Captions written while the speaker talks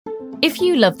If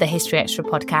you love the History Extra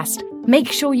podcast,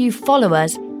 make sure you follow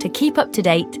us to keep up to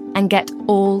date and get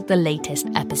all the latest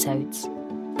episodes.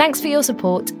 Thanks for your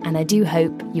support, and I do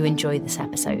hope you enjoy this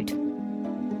episode.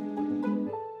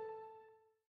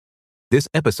 This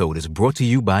episode is brought to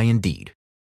you by Indeed.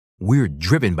 We're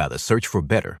driven by the search for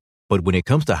better, but when it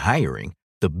comes to hiring,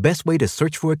 the best way to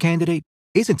search for a candidate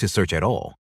isn't to search at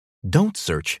all. Don't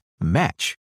search,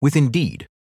 match with Indeed.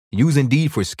 Use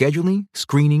Indeed for scheduling,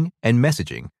 screening, and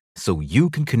messaging so you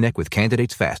can connect with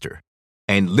candidates faster.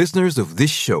 And listeners of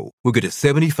this show will get a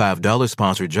 $75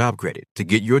 sponsored job credit to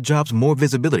get your jobs more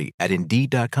visibility at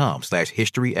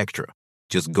Indeed.com/historyextra.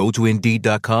 Just go to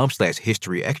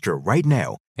Indeed.com/historyextra right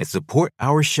now and support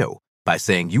our show by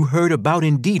saying you heard about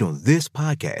Indeed on this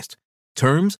podcast.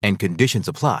 Terms and conditions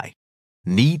apply.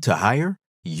 Need to hire?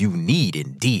 You need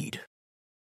Indeed.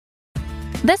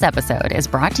 This episode is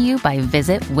brought to you by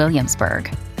Visit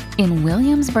Williamsburg. In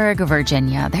Williamsburg,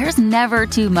 Virginia, there's never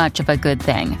too much of a good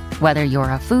thing. Whether you're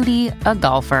a foodie, a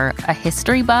golfer, a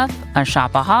history buff, a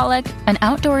shopaholic, an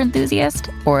outdoor enthusiast,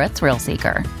 or a thrill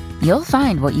seeker, you'll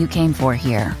find what you came for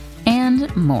here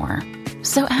and more.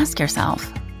 So ask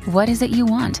yourself, what is it you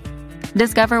want?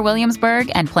 Discover Williamsburg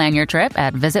and plan your trip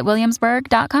at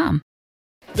visitwilliamsburg.com.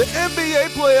 The NBA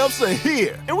playoffs are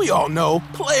here, and we all know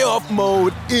playoff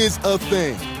mode is a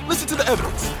thing. Listen to the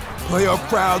evidence. Playoff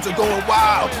crowds are going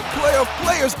wild. Playoff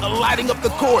players are lighting up the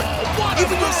court.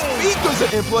 Even your speakers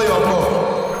are in playoff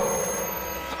mode.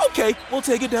 Okay, we'll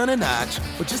take it down a notch,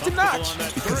 but just a notch,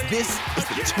 because this is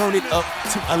the Turn It Up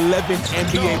to 11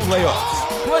 NBA playoffs.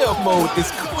 Playoff mode is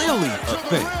clearly a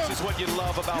thing.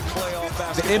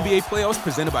 The NBA playoffs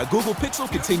presented by Google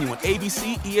Pixel continue on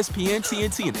ABC, ESPN,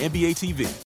 TNT, and NBA TV.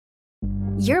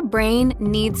 Your brain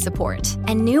needs support,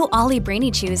 and new Ollie Brainy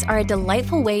Chews are a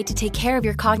delightful way to take care of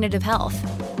your cognitive health.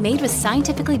 Made with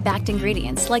scientifically backed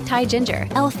ingredients like Thai ginger,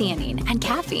 L-theanine, and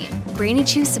caffeine, Brainy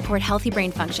Chews support healthy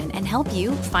brain function and help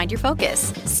you find your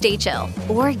focus, stay chill,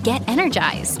 or get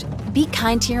energized. Be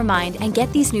kind to your mind and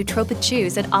get these nootropic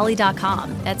chews at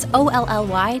ollie.com. That's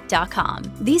OLLY.com.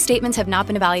 These statements have not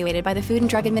been evaluated by the Food and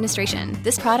Drug Administration.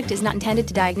 This product is not intended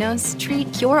to diagnose,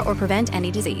 treat, cure, or prevent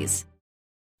any disease.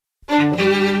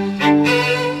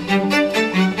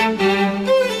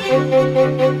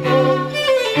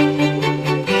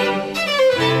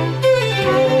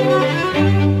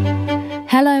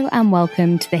 Hello and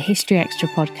welcome to the History Extra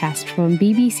podcast from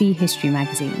BBC History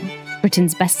Magazine,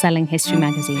 Britain's best-selling history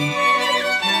magazine.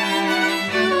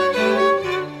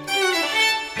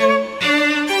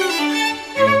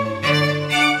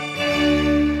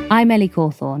 I'm Ellie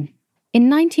Cawthorne. In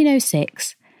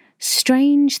 1906,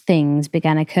 strange things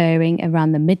began occurring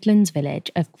around the Midlands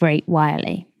village of Great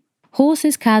Wyley.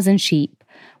 Horses, cows and sheep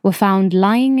were found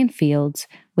lying in fields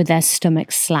with their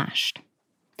stomachs slashed.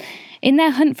 In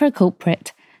their hunt for a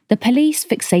culprit, the police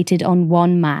fixated on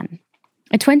one man,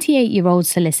 a 28-year-old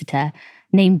solicitor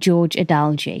named George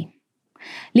Adalji,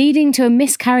 leading to a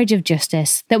miscarriage of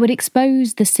justice that would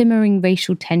expose the simmering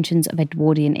racial tensions of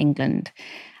Edwardian England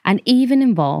and even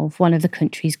involve one of the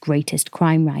country's greatest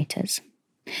crime writers.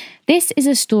 This is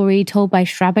a story told by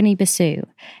Shrabani Basu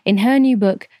in her new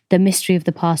book, The Mystery of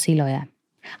the Parsi Lawyer,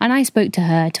 and I spoke to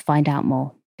her to find out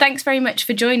more. Thanks very much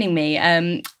for joining me.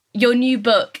 Your new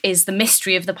book is The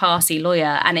Mystery of the Parsi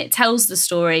Lawyer, and it tells the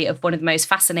story of one of the most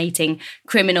fascinating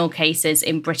criminal cases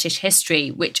in British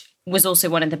history, which was also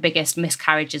one of the biggest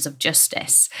miscarriages of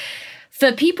justice.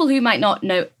 For people who might not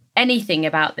know anything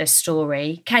about this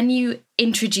story, can you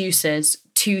introduce us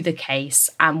to the case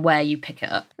and where you pick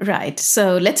it up? Right.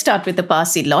 So let's start with the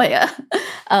Parsi lawyer.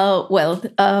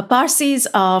 Parsis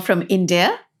are from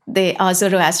India. They are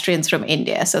Zoroastrians from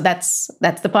India. So that's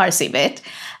the Parsi bit.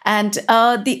 And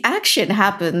the action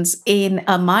happens in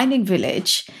a mining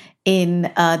village in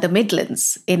the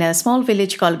Midlands, in a small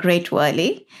village called Great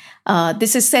Wyley.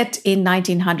 This is set in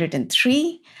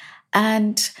 1903.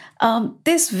 And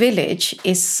this village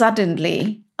is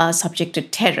suddenly subject to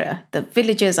terror. The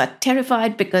villagers are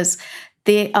terrified because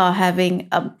they are having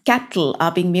cattle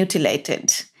are being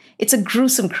mutilated. It's a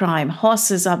gruesome crime.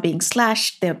 Horses are being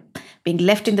slashed. They're being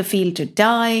left in the field to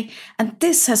die. And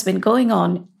this has been going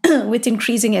on with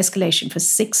increasing escalation for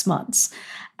 6 months.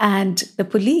 And the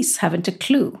police haven't a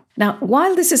clue. Now,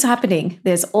 while this is happening,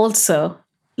 there's also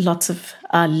lots of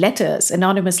letters,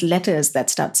 anonymous letters that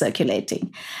start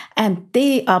circulating. And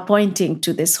they are pointing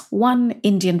to this one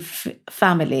Indian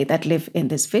family that live in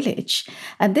this village.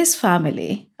 And this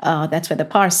family, that's where the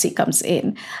Parsi comes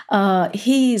in,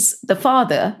 the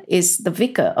father is the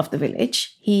vicar of the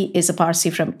village. He is a Parsi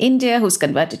from India who's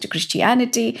converted to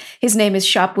Christianity. His name is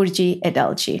Shapurji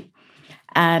Adalji.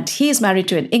 And he is married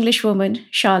to an English woman,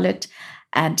 Charlotte,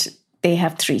 and they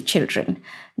have 3 children.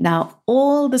 Now,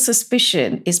 all the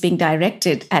suspicion is being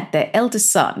directed at their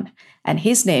eldest son, and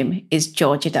his name is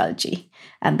George Adalji.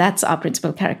 And that's our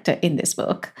principal character in this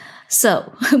book.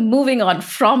 So, moving on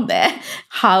from there,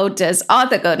 how does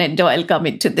Arthur Conan Doyle come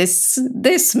into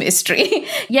this mystery?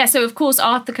 Yeah, so of course,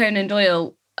 Arthur Conan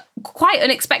Doyle quite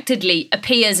unexpectedly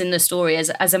appears in the story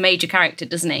as a major character,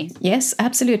 doesn't he? Yes,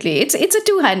 absolutely. It's a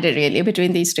two-hander, really,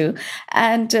 between these two.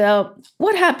 And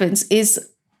what happens is,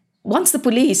 once the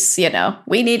police,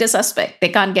 we need a suspect, they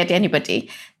can't get anybody,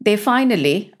 they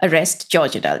finally arrest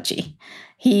George Adalji.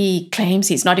 He claims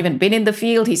he's not even been in the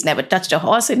field, he's never touched a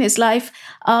horse in his life,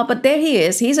 but there he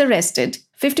is, he's arrested.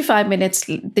 55 minutes,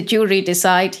 the jury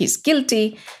decide he's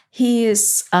guilty, he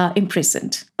is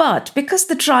imprisoned. But because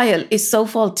the trial is so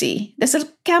faulty, there's a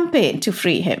campaign to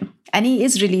free him, and he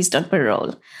is released on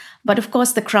parole. But of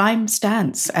course, the crime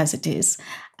stands as it is.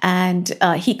 And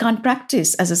he can't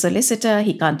practice as a solicitor.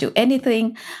 He can't do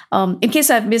anything. In case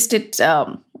I've missed it,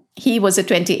 he was a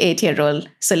 28-year-old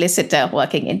solicitor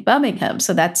working in Birmingham.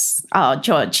 So that's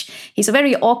George. He's a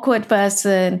very awkward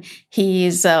person.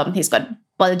 He's got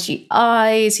bulgy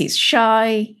eyes. He's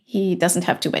shy. He doesn't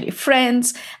have too many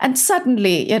friends. And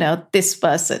suddenly, this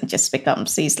person just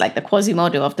he's like the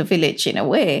Quasimodo of the village in a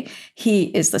way. He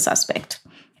is the suspect.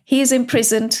 He is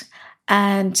imprisoned.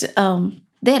 And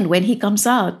then when he comes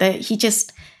out,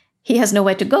 he has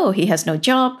nowhere to go. He has no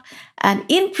job. And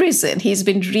in prison, he's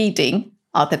been reading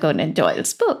Arthur Conan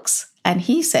Doyle's books. And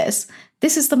he says,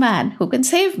 this is the man who can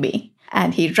save me.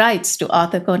 And he writes to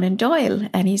Arthur Conan Doyle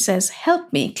and he says,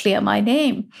 help me clear my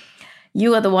name.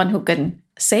 You are the one who can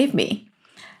save me.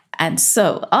 And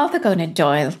so Arthur Conan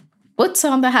Doyle puts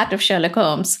on the hat of Sherlock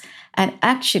Holmes and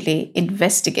actually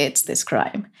investigates this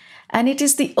crime. And it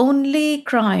is the only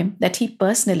crime that he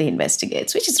personally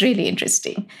investigates, which is really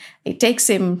interesting. It takes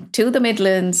him to the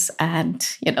Midlands and,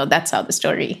 that's how the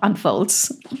story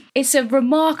unfolds. It's a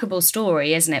remarkable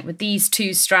story, isn't it, with these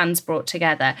two strands brought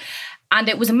together. And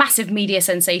it was a massive media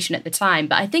sensation at the time.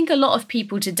 But I think a lot of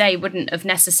people today wouldn't have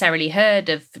necessarily heard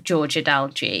of George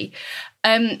Adalji.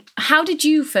 How did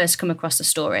you first come across the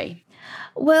story?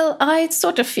 Well, I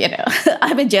sort of,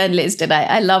 I'm a journalist and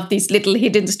I love these little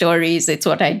hidden stories. It's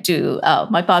what I do.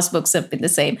 My past books have been the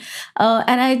same.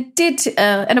 And I did,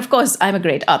 and of course, I'm a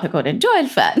great Arthur Conan Doyle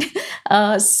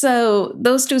fan. So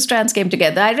those two strands came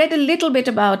together. I read a little bit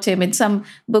about him in some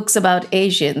books about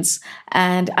Asians.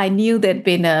 And I knew there'd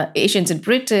been Asians in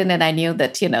Britain, and I knew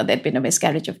that, there'd been a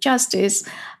miscarriage of justice.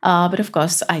 But of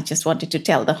course, I just wanted to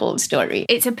tell the whole story.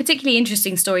 It's a particularly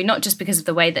interesting story, not just because of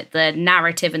the way that the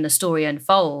narrative and the story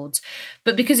unfolds,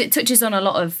 but because it touches on a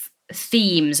lot of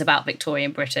themes about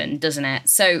Victorian Britain, doesn't it?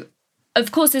 So,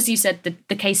 of course, as you said,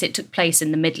 the case, it took place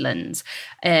in the Midlands,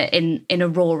 in a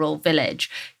rural village.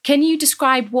 Can you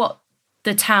describe what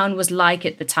the town was like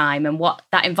at the time and what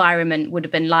that environment would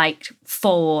have been like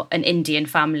for an Indian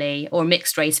family or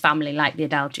mixed race family like the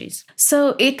Adalgis?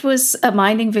 So it was a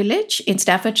mining village in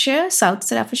Staffordshire, South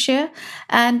Staffordshire,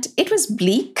 and it was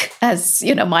bleak, as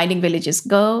mining villages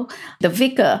go. The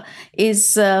vicar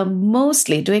is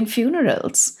mostly doing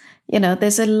funerals.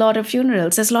 There's a lot of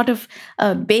funerals. There's a lot of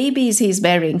babies he's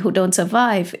burying who don't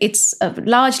survive. It's a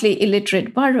largely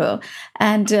illiterate borough.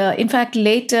 And in fact,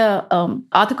 later,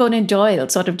 Arthur Conan Doyle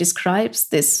sort of describes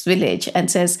this village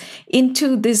and says,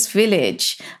 into this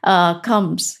village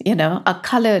comes, a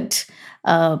coloured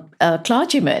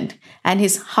clergyman and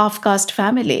his half-caste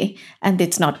family, and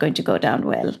it's not going to go down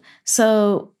well.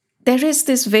 So there is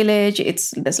this village,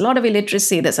 there's a lot of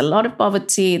illiteracy, there's a lot of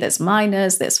poverty, there's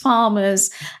miners, there's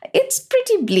farmers. It's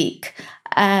pretty bleak.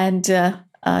 And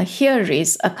here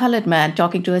is a coloured man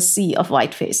talking to a sea of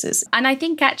white faces. And I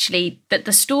think actually that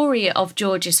the story of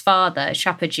George's father,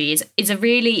 Shapaji, is a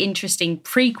really interesting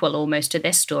prequel almost to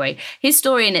this story. His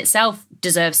story in itself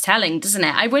deserves telling, doesn't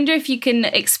it? I wonder if you can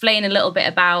explain a little bit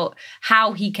about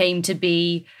how he came to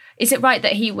be. Is it right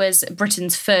that he was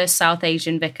Britain's first South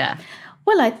Asian vicar?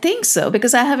 Well, I think so,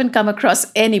 because I haven't come across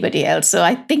anybody else. So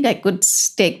I think I could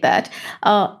stake that.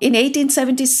 In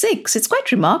 1876, it's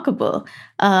quite remarkable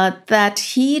that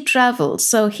he traveled.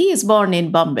 So he is born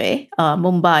in Bombay,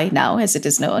 Mumbai now, as it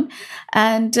is known.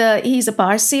 And he's a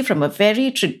Parsi from a very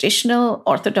traditional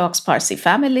Orthodox Parsi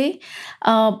family.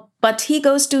 But he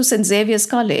goes to St. Xavier's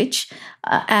College,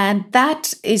 and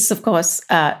that is, of course,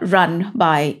 run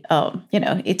by,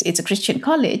 it's a Christian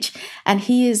college, and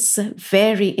he is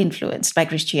very influenced by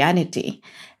Christianity.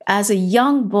 As a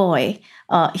young boy,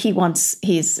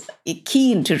 he's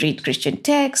keen to read Christian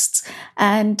texts,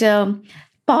 and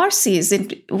Parsis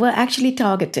were actually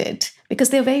targeted because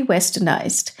they're very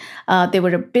westernized. They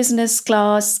were a business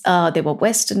class, they were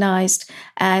westernized.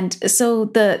 And so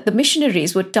the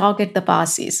missionaries would target the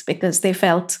Parsis because they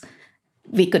felt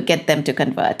we could get them to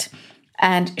convert.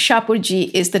 And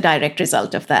Shapurji is the direct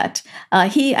result of that.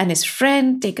 He and his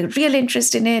friend take a real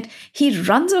interest in it. He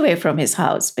runs away from his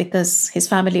house because his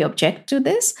family object to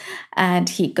this. And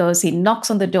he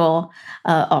knocks on the door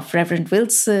of Reverend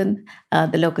Wilson,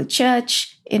 the local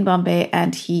church in Bombay,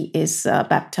 and he is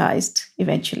baptized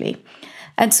eventually.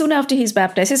 And soon after he's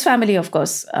baptized, his family, of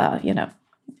course,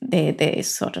 they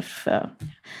sort of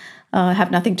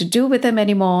have nothing to do with him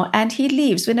anymore. And he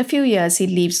leaves. Within a few years, he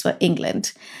leaves for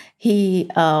England. He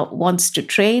wants to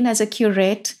train as a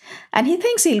curate, and he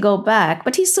thinks he'll go back,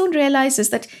 but he soon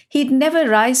realizes that he'd never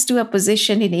rise to a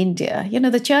position in India.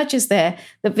 The churches there,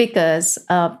 the vicars,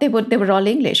 they were all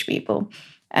English people.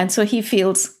 And so he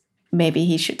feels maybe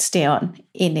he should stay on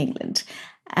in England.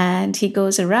 And he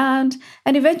goes around,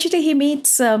 and eventually he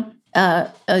meets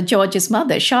George's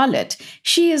mother, Charlotte.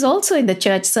 She is also in the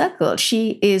church circle.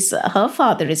 Her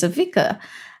father is a vicar,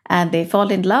 and they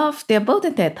fall in love. They're both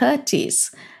in their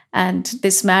 30s. And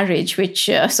this marriage, which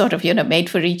made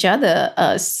for each other,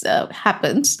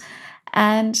 happens.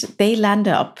 And they land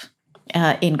up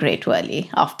in Great Whirley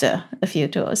after a few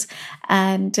tours.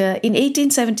 And in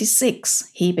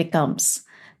 1876, he becomes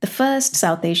the first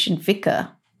South Asian vicar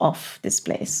of this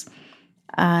place.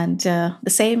 And the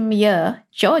same year,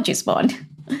 George is born.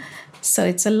 So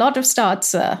it's a lot of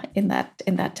starts in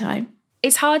that time.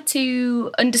 It's hard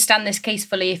to understand this case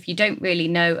fully if you don't really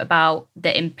know about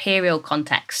the imperial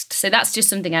context. So that's just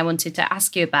something I wanted to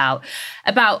ask you about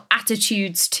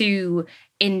attitudes to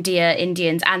India,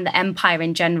 Indians, and the empire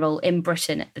in general in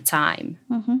Britain at the time.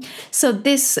 Mm-hmm. So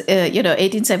this,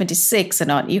 1876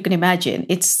 and on, you can imagine,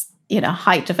 it's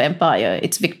height of empire.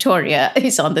 It's Victoria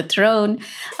is on the throne.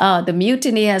 The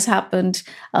mutiny has happened.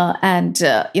 And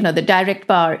the direct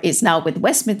power is now with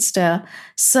Westminster.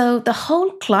 So the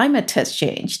whole climate has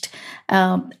changed.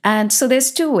 And so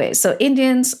there's two ways. So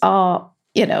Indians are,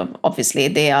 obviously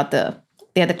they're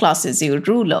the classes you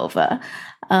rule over.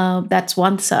 That's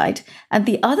one side. And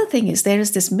the other thing is there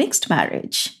is this mixed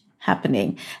marriage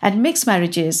happening. And mixed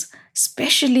marriages,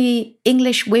 especially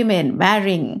English women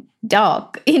marrying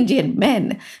dark Indian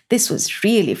men, this was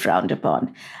really frowned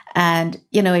upon. And,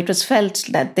 it was felt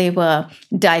that they were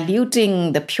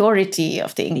diluting the purity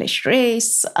of the English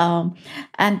race,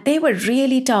 and they were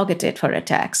really targeted for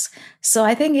attacks. So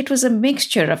I think it was a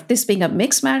mixture of this being a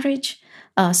mixed marriage,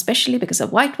 especially because a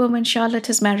white woman, Charlotte,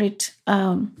 has married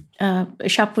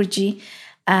Shapurji,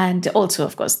 and also,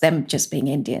 of course, them just being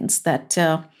Indians, that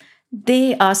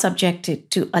they are subjected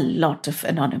to a lot of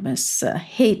anonymous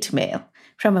hate mail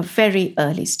from a very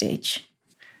early stage.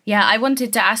 Yeah, I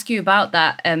wanted to ask you about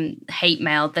that hate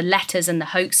mail, the letters and the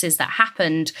hoaxes that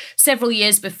happened several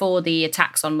years before the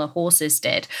attacks on the horses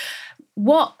did.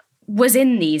 What was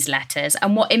in these letters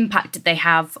and what impact did they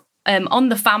have on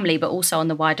the family, but also on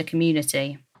the wider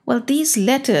community? Well, these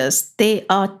letters, they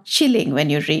are chilling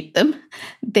when you read them.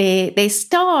 They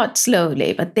start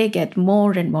slowly, but they get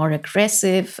more and more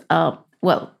aggressive.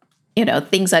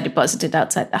 Things are deposited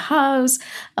outside the house,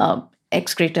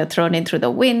 excreta thrown in through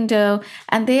the window,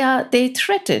 and they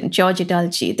threaten George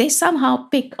Idalji. They somehow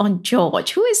pick on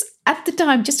George, who is at the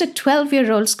time just a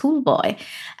 12-year-old schoolboy.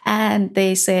 And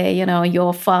they say,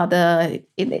 your father,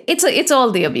 it's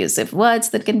all the abusive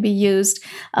words that can be used.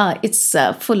 It's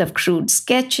full of crude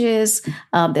sketches.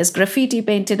 There's graffiti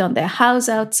painted on their house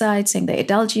outside saying the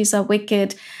Idaljis are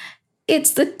wicked.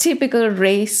 It's the typical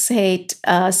race hate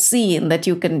scene that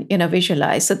you can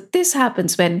visualize. So this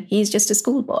happens when he's just a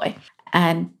schoolboy,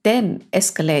 and then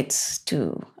escalates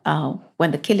to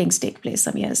when the killings take place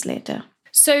some years later.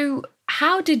 So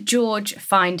how did George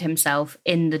find himself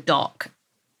in the dock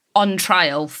on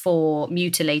trial for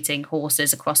mutilating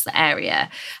horses across the area?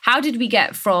 How did we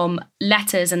get from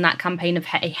letters and that campaign of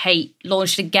hate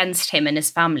launched against him and his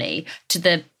family to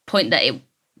the point that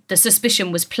the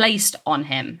suspicion was placed on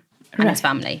him and his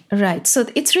family? Right. So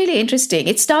it's really interesting.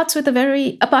 It starts with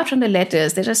apart from the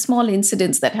letters, there are small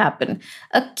incidents that happen.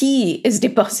 A key is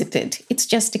deposited. It's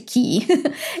just a key.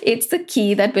 It's the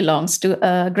key that belongs to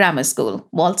a grammar school,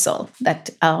 Walsall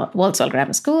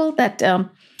Grammar School, that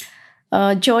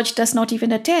George does not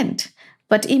even attend.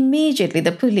 But immediately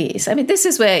the police, this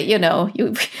is where,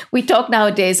 we talk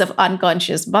nowadays of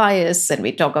unconscious bias and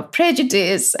we talk of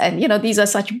prejudice and, these are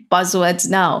such buzzwords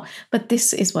now. But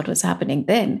this is what was happening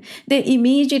then. They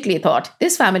immediately thought,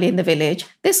 this family in the village,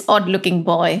 this odd-looking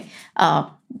boy,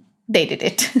 they did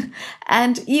it.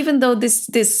 And even though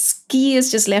this key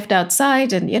is just left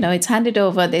outside and, it's handed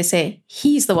over, they say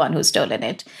he's the one who's stolen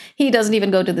it. He doesn't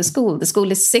even go to the school. The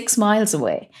school is 6 miles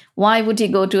away. Why would he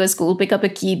go to a school, pick up a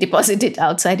key, deposit it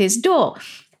outside his door?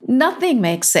 Nothing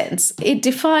makes sense. It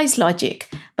defies logic.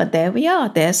 But there we are.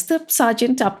 There's the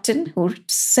Sergeant Upton who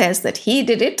says that he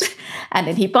did it, and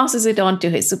then he passes it on to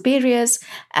his superiors.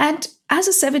 And as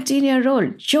a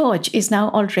 17-year-old, George is now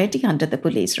already under the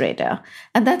police radar.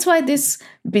 And that's why this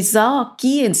bizarre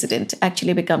key incident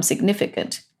actually becomes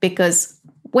significant, because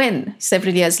when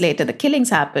several years later the killings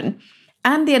happen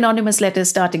and the anonymous letters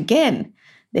start again,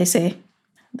 they say,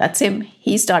 that's him.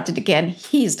 He started again.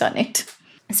 He's done it.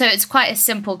 So it's quite a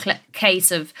simple case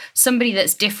of somebody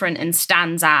that's different and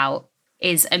stands out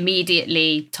is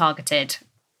immediately targeted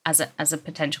as a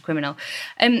potential criminal.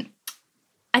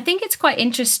 I think it's quite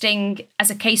interesting as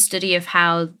a case study of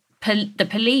how the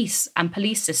police and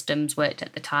police systems worked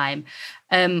at the time.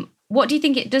 What do you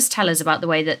think it does tell us about the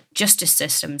way that justice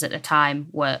systems at the time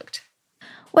worked?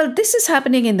 Well, this is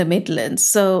happening in the Midlands,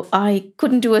 so I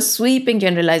couldn't do a sweeping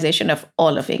generalization of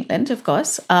all of England, of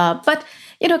course. But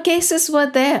cases were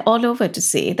there all over to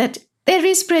see that there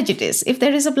is prejudice. If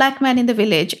there is a black man in the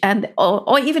village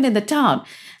or even in the town,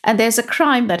 and there's a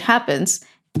crime that happens,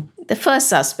 the first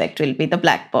suspect will be the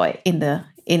black boy in the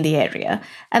area.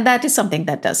 And that is something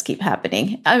that does keep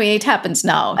happening. I mean, it happens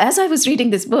now. As I was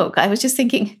reading this book, I was just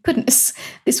thinking, goodness,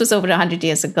 this was over 100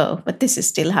 years ago, but this is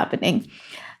still happening.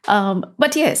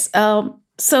 But yes,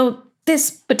 so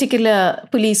this particular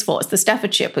police force, the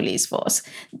Staffordshire police force,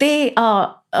 they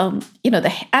are,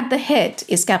 at the head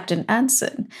is Captain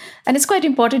Anson. And it's quite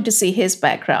important to see his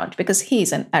background because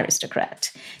he's an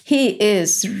aristocrat. He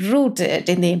is rooted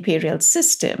in the imperial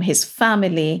system. His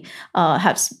family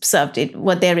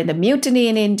were there in the mutiny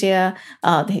in India.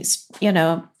 He's,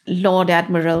 Lord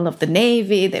Admiral of the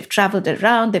Navy. They've traveled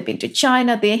around. They've been to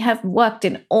China. They have worked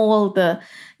in all the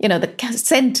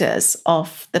centers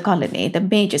of the colony, the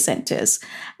major centers.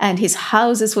 And his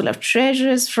house is full of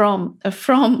treasures from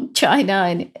China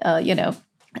and,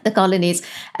 the colonies.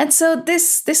 And so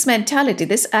this mentality,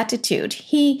 this attitude,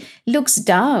 he looks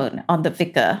down on the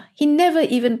vicar. He never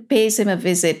even pays him a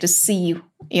visit to see,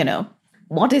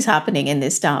 what is happening in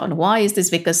this town. Why is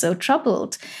this vicar so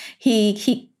troubled?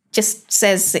 He just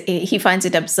says he finds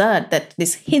it absurd that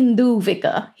this Hindu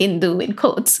vicar, Hindu in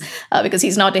quotes, because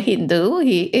he's not a Hindu,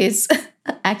 he is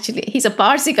actually, he's a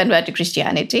Parsi convert to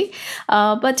Christianity.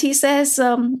 But he says,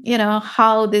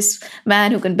 how this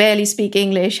man who can barely speak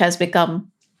English has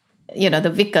become,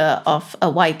 the vicar of a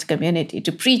white community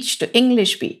to preach to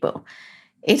English people.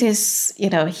 It is,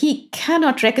 he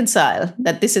cannot reconcile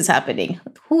that this is happening.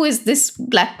 Who is this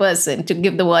black person to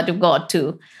give the word of God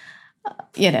to,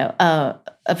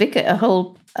 a vicar, a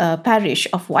whole parish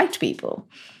of white people?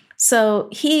 So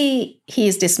he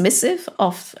is dismissive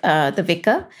of the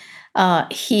vicar.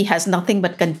 He has nothing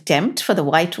but contempt for the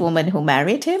white woman who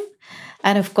married him.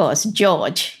 And of course,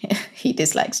 George, he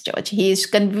dislikes George. He is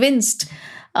convinced,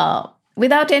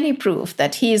 without any proof,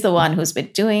 that he is the one who's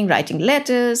been writing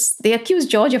letters. They accuse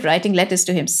George of writing letters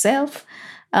to himself.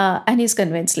 And he's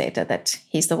convinced later that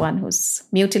he's the one who's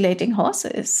mutilating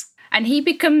horses. And he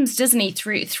becomes, doesn't he,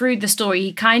 through the story,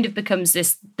 he kind of becomes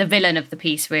the villain of the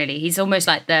piece, really. He's almost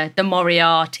like the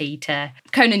Moriarty to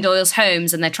Conan Doyle's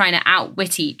Holmes, and they're trying to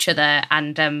outwit each other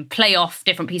and play off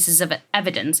different pieces of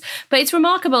evidence. But it's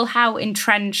remarkable how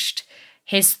entrenched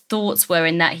his thoughts were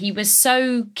in that he was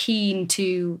so keen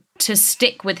to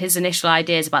stick with his initial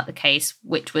ideas about the case,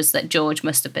 which was that George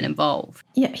must have been involved.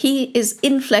 Yeah, he is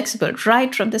inflexible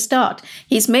right from the start.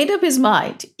 He's made up his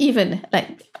mind, even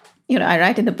I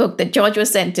write in the book that George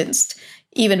was sentenced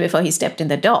even before he stepped in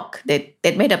the dock.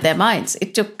 They'd made up their minds.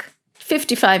 It took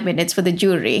 55 minutes for the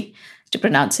jury to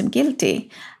pronounce him guilty.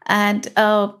 And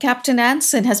Captain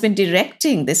Anson has been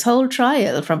directing this whole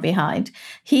trial from behind.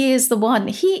 He is the one.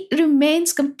 He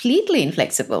remains completely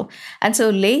inflexible. And so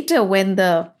later when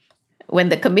the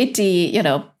committee,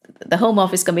 the Home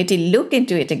Office committee look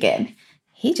into it again,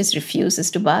 he just refuses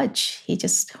to budge. He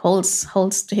just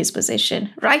holds to his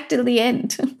position right till the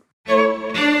end.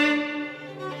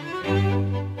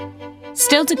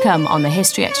 Still to come on the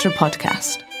History Extra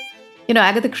podcast.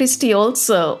 Agatha Christie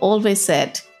also always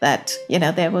said that,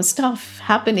 there was stuff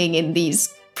happening in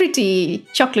these pretty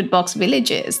chocolate box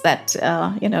villages that,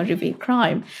 reveal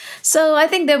crime. So I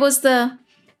think there was the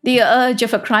urge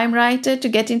of a crime writer to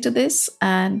get into this.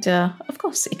 And of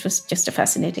course, it was just a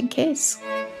fascinating case.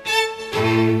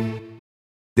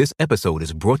 This episode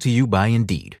is brought to you by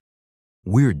Indeed.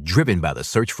 We're driven by the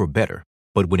search for better.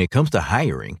 But when it comes to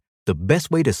hiring, the best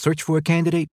way to search for a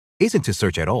candidate isn't to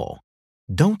search at all.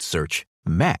 Don't search,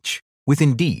 match with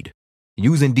Indeed.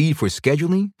 Use Indeed for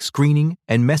scheduling, screening,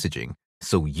 and messaging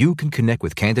so you can connect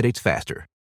with candidates faster.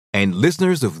 And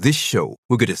listeners of this show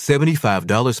will get a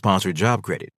 $75 sponsored job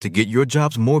credit to get your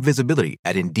jobs more visibility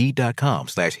at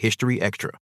Indeed.com/History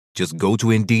Extra. Just go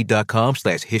to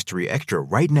Indeed.com/History Extra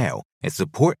right now and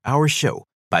support our show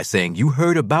by saying you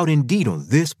heard about Indeed on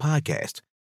this podcast.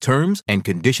 Terms and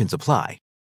conditions apply.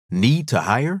 Need to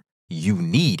hire? You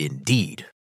need Indeed.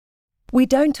 We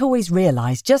don't always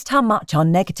realize just how much our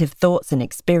negative thoughts and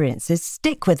experiences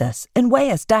stick with us and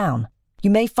weigh us down. You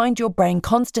may find your brain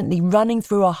constantly running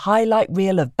through a highlight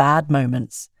reel of bad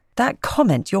moments. That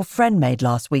comment your friend made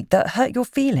last week that hurt your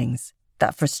feelings.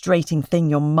 That frustrating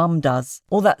thing your mum does.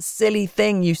 Or that silly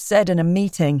thing you said in a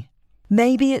meeting.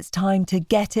 Maybe it's time to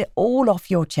get it all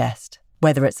off your chest.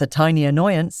 Whether it's a tiny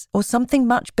annoyance or something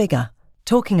much bigger.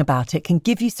 Talking about it can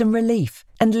give you some relief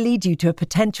and lead you to a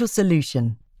potential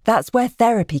solution. That's where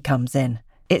therapy comes in.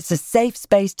 It's a safe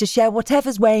space to share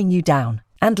whatever's weighing you down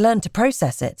and learn to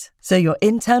process it, so your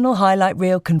internal highlight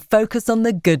reel can focus on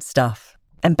the good stuff.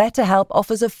 And BetterHelp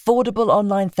offers affordable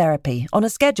online therapy on a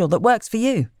schedule that works for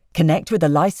you. Connect with a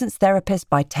licensed therapist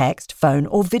by text, phone,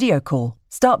 or video call.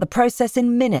 Start the process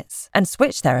in minutes and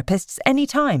switch therapists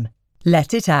anytime.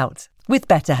 Let it out with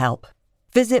BetterHelp.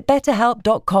 Visit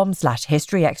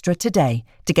betterhelp.com/historyextra today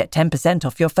to get 10%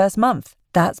 off your first month.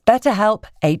 That's BetterHelp,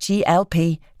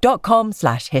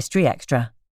 HELP.com/historyextra.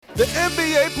 The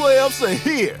NBA playoffs are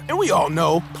here, and we all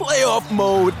know playoff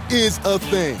mode is a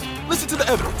thing. Listen to the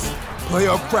evidence.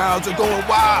 Playoff crowds are going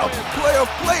wild. Playoff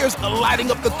players are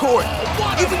lighting up the court.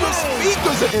 Even your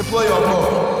speakers are in playoff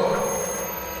mode.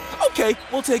 Okay,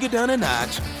 we'll take it down a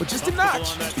notch, but just a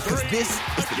notch, because this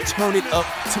is the Turn It Up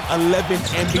to 11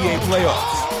 NBA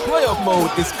playoffs. Playoff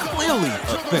mode is clearly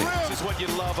a thing.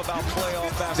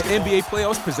 The NBA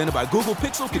playoffs presented by Google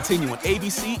Pixel continue on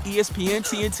ABC, ESPN,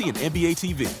 TNT, and NBA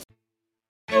TV.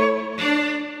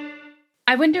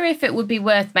 I wonder if it would be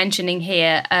worth mentioning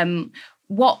here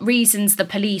what reasons the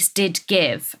police did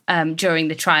give during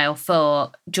the trial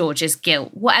for George's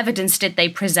guilt. What evidence did they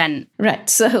present? Right.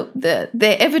 So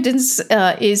the evidence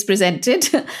is presented.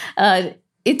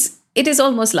 It is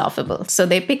almost laughable. So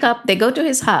they go to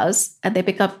his house and they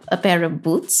pick up a pair of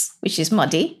boots, which is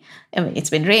muddy. I mean, it's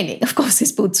been raining. Of course,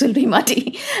 his boots will be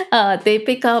muddy. They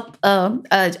pick up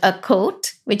a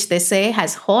coat, which they say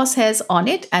has horsehairs on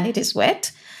it and it is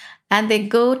wet. And they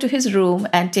go to his room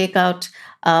and take out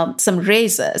some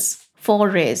razors, 4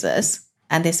 razors.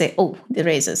 And they say, oh, the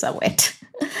razors are wet.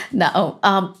 Now,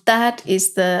 that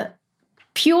is the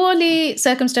purely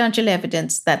circumstantial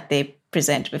evidence that they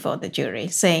present before the jury,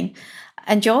 saying,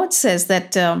 and George says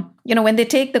that, when they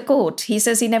take the coat, he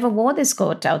says he never wore this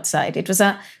coat outside. It was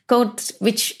a coat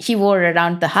which he wore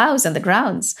around the house and the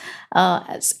grounds.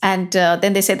 And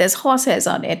then they say there's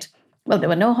horsehairs on it. Well, there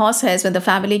were no horsehairs when the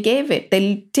family gave it.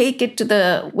 They take it to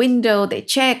the window, they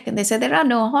check, and they say there are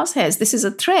no horsehairs. This is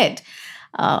a thread.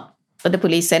 But the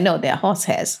police say, no, they are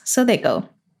horsehairs. So they go.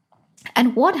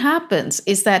 And what happens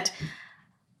is that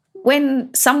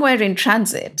when somewhere in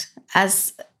transit,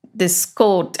 as this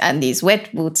coat and these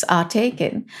wet boots are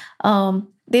taken,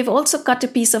 they've also cut a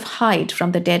piece of hide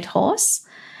from the dead horse.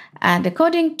 And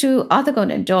according to Arthur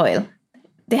Conan Doyle,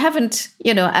 they haven't,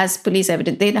 as police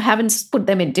evidence, they haven't put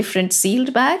them in different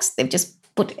sealed bags. They've just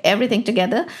put everything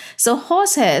together. So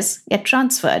horsehairs get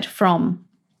transferred from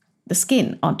the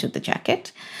skin onto the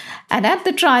jacket. And at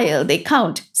the trial, they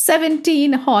count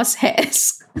 17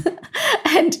 horsehairs.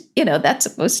 And, that's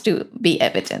supposed to be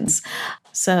evidence.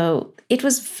 So it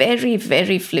was very,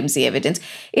 very flimsy evidence.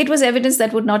 It was evidence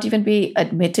that would not even be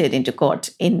admitted into court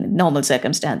in normal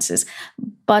circumstances.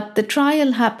 But the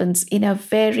trial happens in a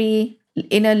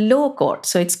low court.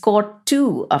 So it's Court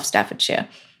 2 of Staffordshire.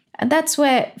 And that's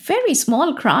where very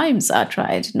small crimes are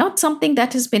tried, not something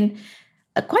that has been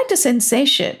quite a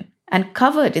sensation and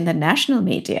covered in the national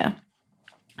media.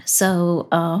 So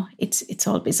it's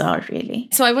all bizarre, really.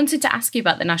 So I wanted to ask you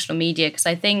about the national media, because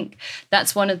I think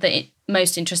that's one of the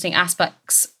most interesting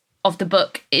aspects of the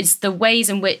book is the ways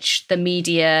in which the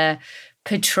media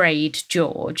portrayed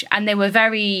George. And they were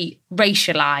very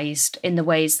racialized in the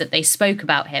ways that they spoke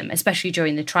about him, especially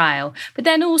during the trial. But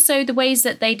then also the ways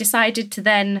that they decided to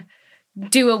then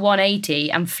do a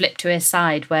 180 and flip to his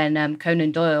side when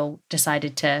Conan Doyle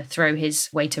decided to throw his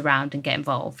weight around and get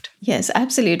involved. Yes,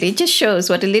 absolutely. It just shows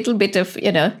what a little bit of,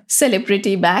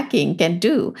 celebrity backing can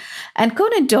do. And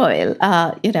Conan Doyle,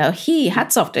 he,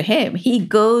 hats off to him. He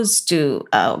goes to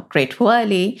Great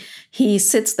Whirley. He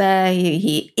sits there,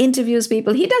 he interviews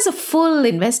people. He does a full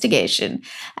investigation.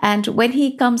 And when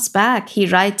he comes back, he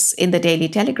writes in the Daily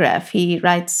Telegraph. He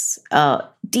writes a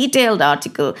detailed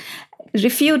article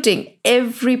refuting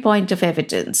every point of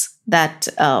evidence that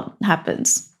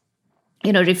happens.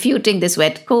 Refuting this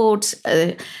wet coat,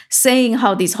 saying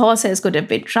how these horses could have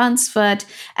been transferred.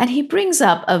 And he brings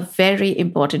up a very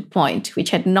important point, which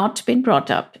had not been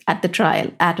brought up at the trial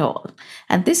at all.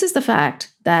 And this is the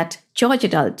fact that George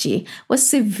Adalji was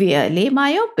severely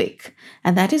myopic.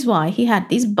 And that is why he had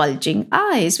these bulging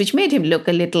eyes, which made him look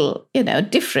a little,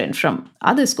 different from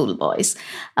other schoolboys.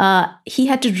 He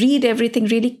had to read everything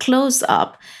really close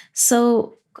up.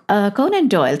 So Conan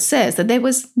Doyle says that there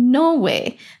was no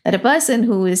way that a person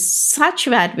who is such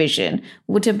bad vision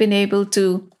would have been able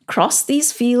to cross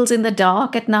these fields in the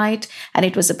dark at night, and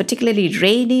it was a particularly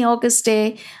rainy August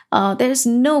day. There's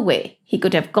no way he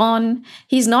could have gone.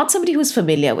 He's not somebody who's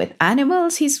familiar with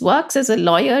animals. He works as a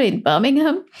lawyer in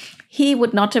Birmingham. He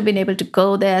would not have been able to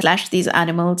go there, slash these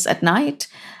animals at night.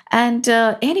 And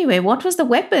anyway, what was the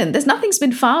weapon? Nothing's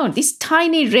been found. These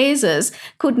tiny razors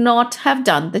could not have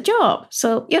done the job.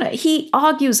 So, he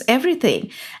argues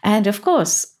everything. And of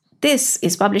course, this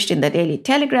is published in the Daily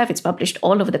Telegraph. It's published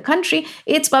all over the country.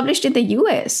 It's published in the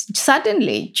US.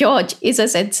 Suddenly, George is a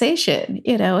sensation,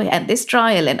 and this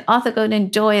trial, and Arthur Conan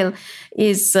Doyle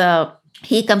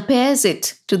he compares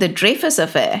it to the Dreyfus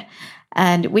affair,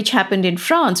 and which happened in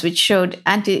France, which showed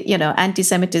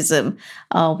anti-Semitism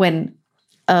when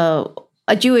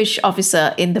a Jewish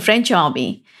officer in the French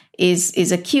army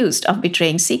is accused of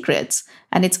betraying secrets.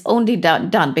 And it's only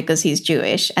done because he's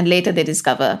Jewish. And later they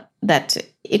discover that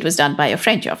it was done by a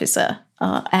French officer.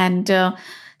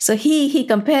 So he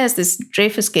compares this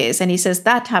Dreyfus case and he says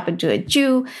that happened to a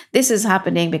Jew. This is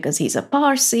happening because he's a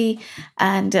Parsi.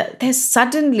 And there's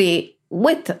suddenly,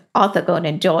 with Arthur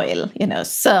Conan Doyle,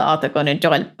 Sir Arthur Conan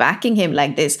Doyle backing him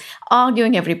like this,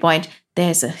 arguing every point,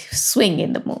 there's a swing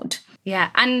in the mood.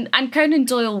 Yeah, and Conan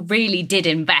Doyle really did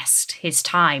invest his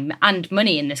time and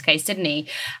money in this case, didn't he?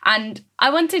 And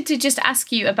I wanted to just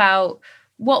ask you about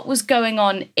what was going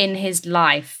on in his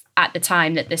life at the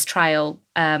time that this trial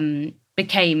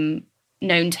became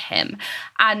known to him,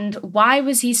 and why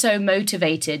was he so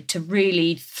motivated to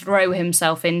really throw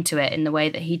himself into it in the way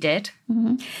that he did?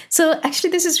 Mm-hmm. So actually,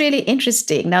 this is really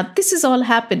interesting. Now, this is all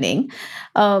happening.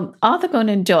 Arthur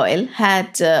Conan Doyle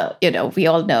had, we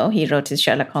all know he wrote his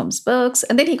Sherlock Holmes books,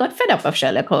 and then he got fed up of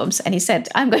Sherlock Holmes, and he said,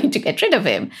 I'm going to get rid of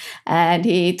him. And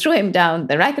he threw him down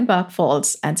the Reichenbach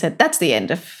Falls and said, that's the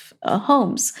end of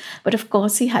Holmes. But of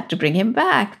course, he had to bring him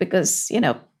back because,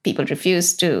 people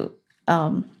refused to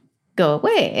go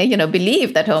away,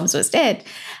 believe that Holmes was dead.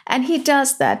 And he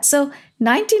does that. So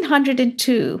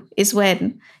 1902 is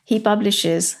when he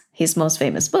publishes his most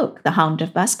famous book, The Hound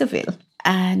of Baskerville.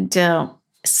 And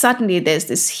suddenly there's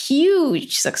this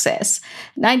huge success.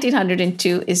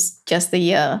 1902 is just the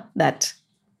year that,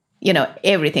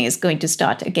 everything is going to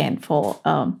start again for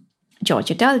George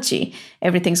Adalji.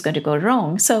 Everything's going to go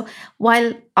wrong. So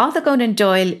while Arthur Conan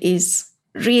Doyle is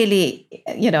really,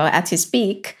 at his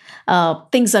peak,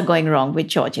 things are going wrong with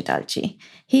George Adalji.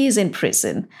 He is in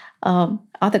prison.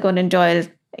 Arthur Conan Doyle,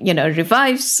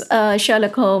 revives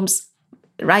Sherlock Holmes,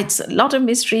 writes a lot of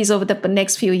mysteries over the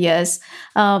next few years.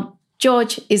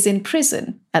 George is in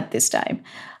prison at this time.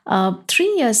 3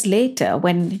 years later,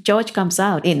 when George comes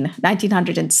out in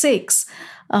 1906,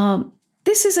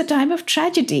 this is a time of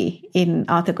tragedy in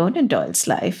Arthur Conan Doyle's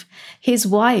life. His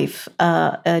wife,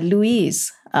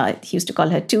 Louise, he used to call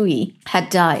her Tui, had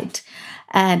died.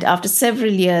 And after several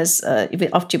years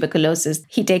of tuberculosis,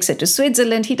 he takes her to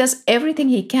Switzerland. He does everything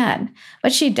he can,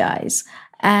 but she dies.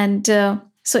 And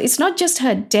so it's not just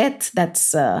her death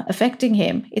that's affecting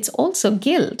him. It's also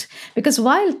guilt. Because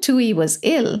while Tui was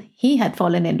ill, he had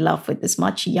fallen in love with this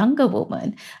much younger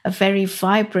woman, a very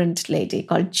vibrant lady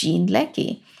called Jean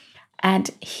Leckie. And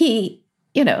he,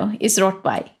 is wrought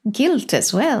by guilt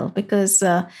as well, because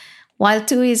while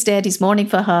Tui is dead, he's mourning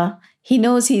for her. He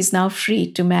knows he's now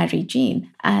free to marry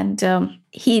Jean, and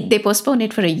they postpone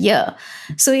it for a year.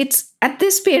 So it's at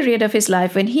this period of his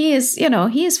life when he is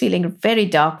feeling very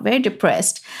dark, very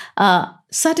depressed.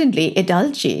 Suddenly,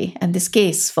 Adalji and this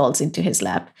case falls into his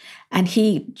lap, and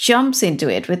he jumps into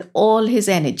it with all his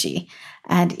energy.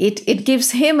 And it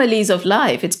gives him a lease of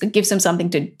life. It gives him something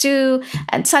to do.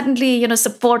 And suddenly,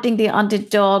 supporting the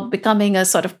underdog, becoming a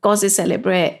sort of cause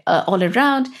célèbre all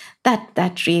around,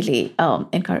 that really,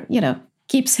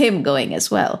 keeps him going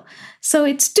as well. So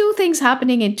it's two things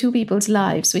happening in two people's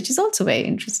lives, which is also very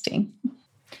interesting.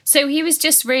 So he was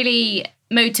just really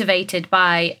motivated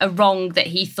by a wrong that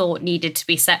he thought needed to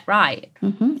be set right.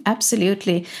 Mm-hmm,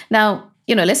 absolutely. Now,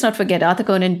 let's not forget Arthur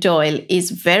Conan Doyle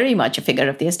is very much a figure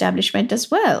of the establishment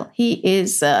as well.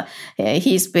 He's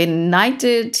been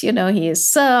knighted, he is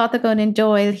Sir Arthur Conan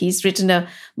Doyle. He's written a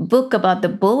book about the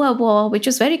Boer War, which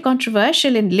was very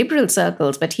controversial in liberal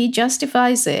circles, but he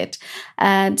justifies it.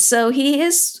 And so he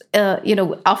is,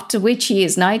 after which he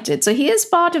is knighted. So he is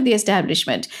part of the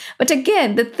establishment. But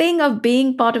again, the thing of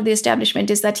being part of the establishment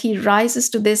is that he rises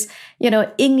to this,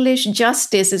 English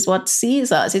justice is what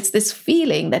sees us. It's this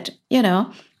feeling that,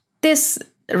 this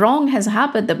wrong has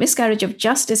happened, the miscarriage of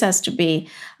justice has to be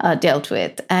dealt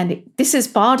with. And this is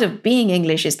part of being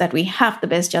English, is that we have the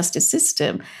best justice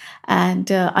system.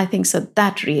 And I think so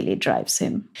that really drives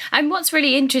him. And what's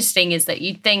really interesting is that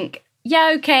you think,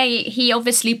 yeah, okay, he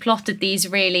obviously plotted these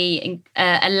really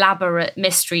elaborate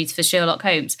mysteries for Sherlock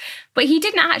Holmes, but he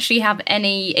didn't actually have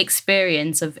any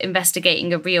experience of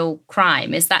investigating a real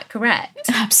crime. Is that correct?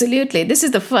 Absolutely. This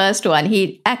is the first one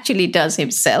he actually does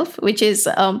himself, which is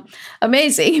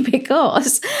amazing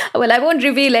because, well, I won't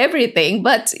reveal everything,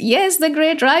 but yes, the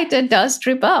great writer does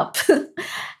trip up.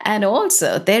 And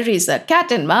also there is a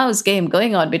cat and mouse game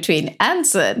going on between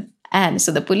Anson and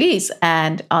so the police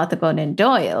and Arthur Conan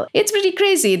Doyle. It's pretty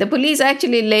crazy. The police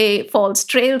actually lay false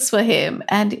trails for him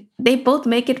and they both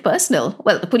make it personal.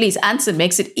 Well, the police, Anson,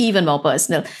 makes it even more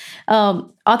personal.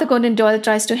 Arthur Conan Doyle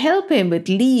tries to help him with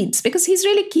leads because he's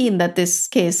really keen that this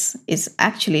case is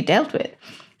actually dealt with.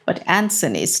 But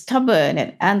Anson is stubborn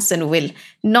and Anson will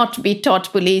not be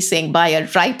taught policing by a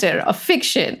writer of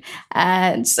fiction.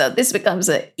 And so this becomes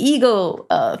an ego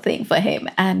thing for him.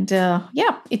 And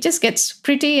it just gets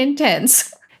pretty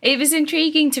intense. It was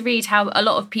intriguing to read how a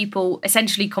lot of people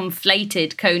essentially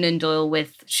conflated Conan Doyle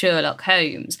with Sherlock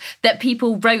Holmes, that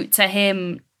people wrote to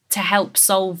him to help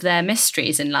solve their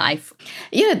mysteries in life.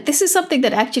 This is something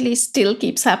that actually still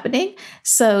keeps happening.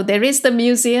 So there is the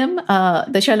museum,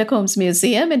 the Sherlock Holmes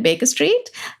Museum in Baker Street,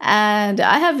 and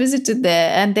I have visited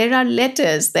there, and there are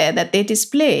letters there that they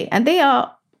display, and they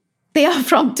are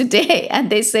from today. And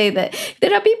they say that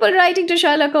there are people writing to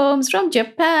Sherlock Holmes from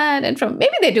Japan and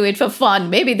maybe they do it for fun.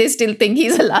 Maybe they still think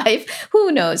he's alive.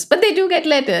 Who knows? But they do get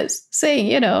letters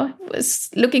saying, was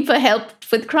looking for help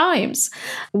with crimes.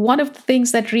 One of the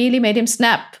things that really made him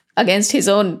snap against his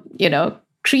own,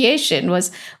 creation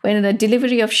was when the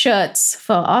delivery of shirts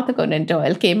for Arthur Conan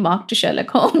Doyle came marked to Sherlock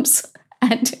Holmes.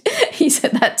 And he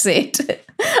said, that's it.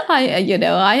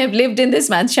 I have lived in this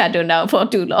man's shadow now for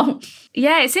too long.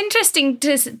 Yeah, it's interesting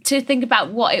to think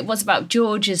about what it was about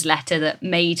George's letter that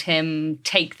made him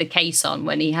take the case on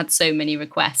when he had so many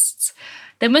requests.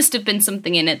 There must have been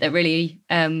something in it that really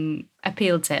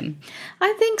appealed to him.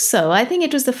 I think so. I think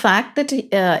it was the fact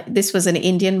that this was an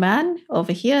Indian man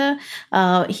over here.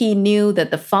 He knew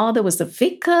that the father was the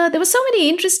vicar. There were so many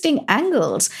interesting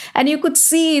angles. And you could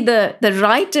see the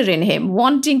writer in him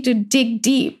wanting to dig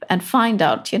deep and find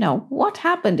out, what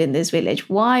happened in this village?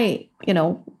 Why,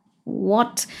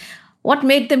 what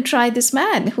made them try this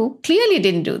man who clearly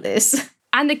didn't do this?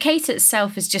 And the case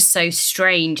itself is just so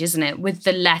strange, isn't it? With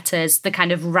the letters, the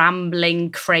kind of rambling,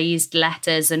 crazed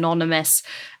letters, anonymous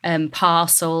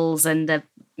parcels, and the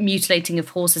mutilating of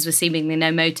horses with seemingly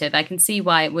no motive. I can see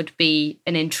why it would be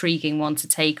an intriguing one to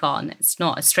take on. It's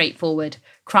not a straightforward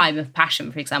crime of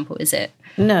passion, for example, is it?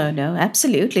 No,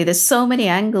 absolutely. There's so many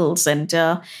angles. And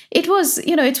it was,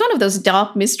 it's one of those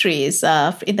dark mysteries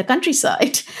in the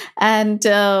countryside. And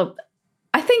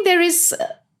I think there is...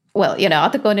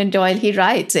 Arthur Conan Doyle, he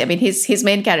writes, his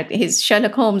main character, his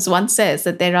Sherlock Holmes once says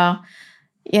that there are,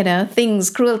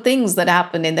 cruel things that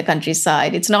happen in the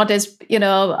countryside. It's not as,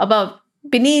 about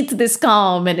beneath this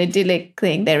calm and idyllic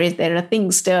thing. There are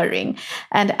things stirring.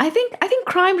 And I think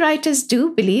crime writers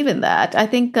do believe in that. I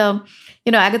think,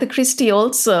 Agatha Christie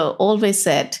also always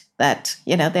said that,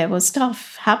 there was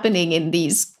stuff happening in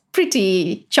these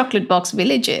pretty chocolate box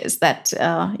villages that,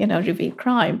 reveal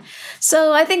crime.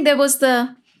 So I think there was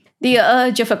the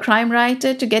urge of a crime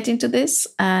writer to get into this.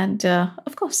 And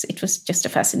of course, it was just a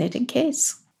fascinating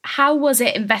case. How was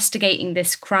it investigating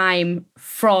this crime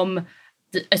from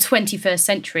a 21st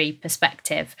century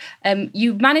perspective?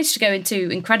 You managed to go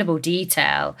into incredible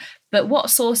detail, but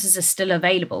what sources are still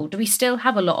available? Do we still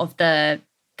have a lot of the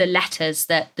letters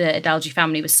that the Adalji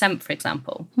family was sent, for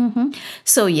example? Mm-hmm.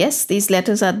 So yes, these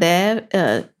letters are there,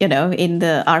 in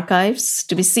the archives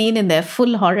to be seen in their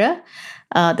full horror.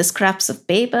 The scraps of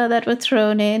paper that were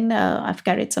thrown in. I've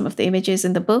carried some of the images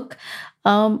in the book.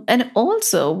 And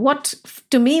also, what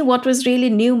was really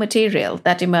new material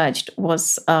that emerged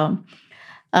was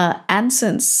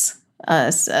Anson's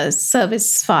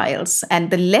service files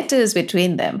and the letters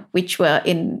between them, which were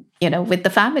with the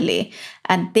family.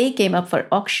 And they came up for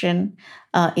auction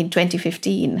in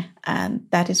 2015. And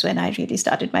that is when I really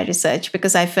started my research,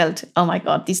 because I felt, oh my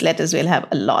God, these letters will have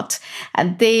a lot.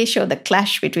 And they show the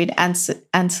clash between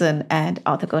Anson and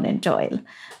Arthur Conan Doyle.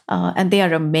 And they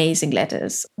are amazing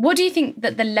letters. What do you think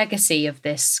that the legacy of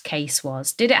this case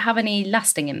was? Did it have any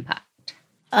lasting impact?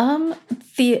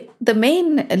 The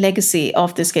main legacy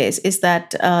of this case is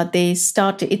that it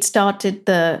started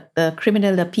the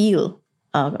criminal appeal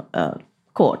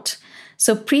court.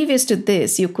 So previous to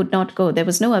this, you could not go. There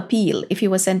was no appeal. If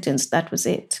you were sentenced, that was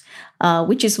it.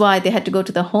 Which is why they had to go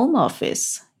to the Home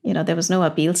Office. There was no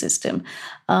appeal system.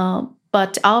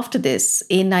 But after this,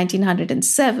 in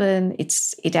 1907,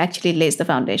 it actually lays the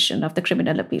foundation of the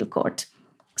Criminal Appeal Court.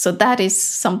 So that is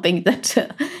something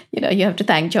that, you have to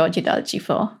thank George Idalji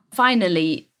for.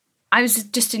 Finally, I was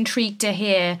just intrigued to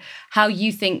hear how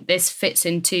you think this fits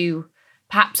into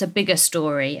perhaps a bigger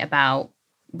story about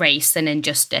race and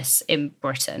injustice in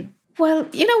Britain. Well,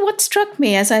 what struck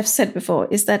me, as I've said before,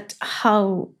 is that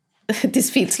how this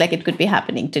feels like it could be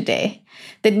happening today.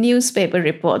 The newspaper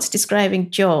reports describing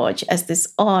George as this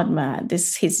odd man,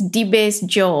 his debased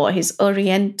jaw, his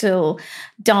oriental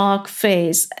dark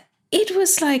face. It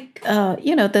was like,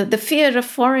 the fear of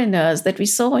foreigners that we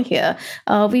saw here.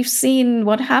 We've seen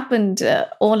what happened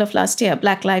all of last year,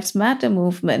 Black Lives Matter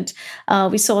movement.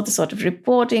 We saw the sort of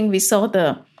reporting. We saw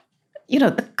the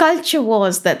culture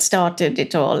wars that started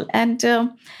it all. And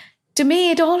to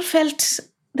me, it all felt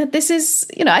that this is,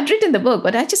 I'd written the book,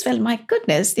 but I just felt, my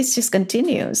goodness, this just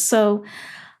continues. So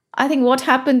I think what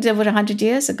happened over 100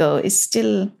 years ago is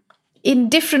still, in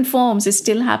different forms, is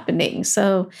still happening.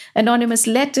 So anonymous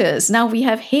letters, now we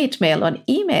have hate mail on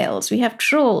emails, we have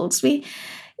trolls,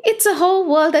 it's a whole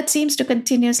world that seems to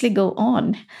continuously go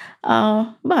on.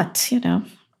 But,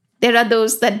 there are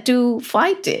those that do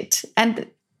fight it. And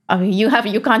you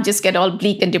can't just get all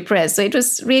bleak and depressed. So it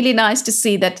was really nice to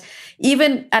see that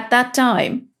even at that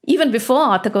time, even before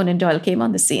Arthur Conan Doyle came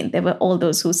on the scene, there were all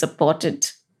those who supported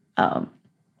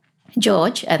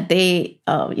George, and they,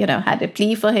 had a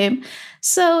plea for him.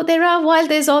 So while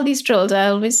there's all these trolls, I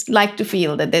always like to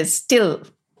feel that there's still,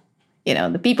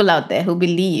 the people out there who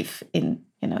believe in,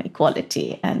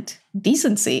 equality and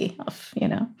decency of,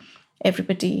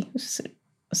 everybody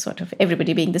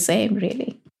being the same,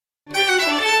 really.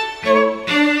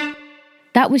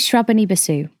 That was Shrabani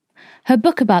Basu. Her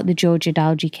book about the George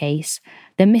Idalji case,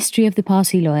 The Mystery of the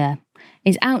Parsi Lawyer,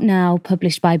 is out now,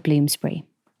 published by Bloomsbury,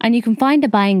 and you can find a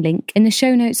buying link in the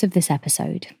show notes of this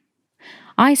episode.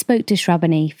 I spoke to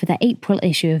Shrabani for the April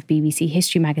issue of BBC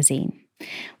History magazine,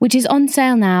 which is on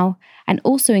sale now and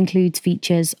also includes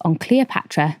features on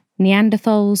Cleopatra,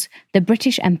 Neanderthals, the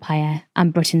British Empire,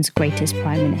 and Britain's greatest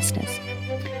prime ministers.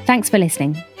 Thanks for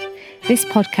listening. This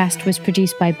podcast was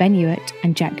produced by Ben Hewitt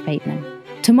and Jack Bateman.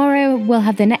 Tomorrow, we'll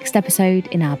have the next episode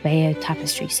in our Bayeux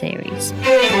Tapestry series.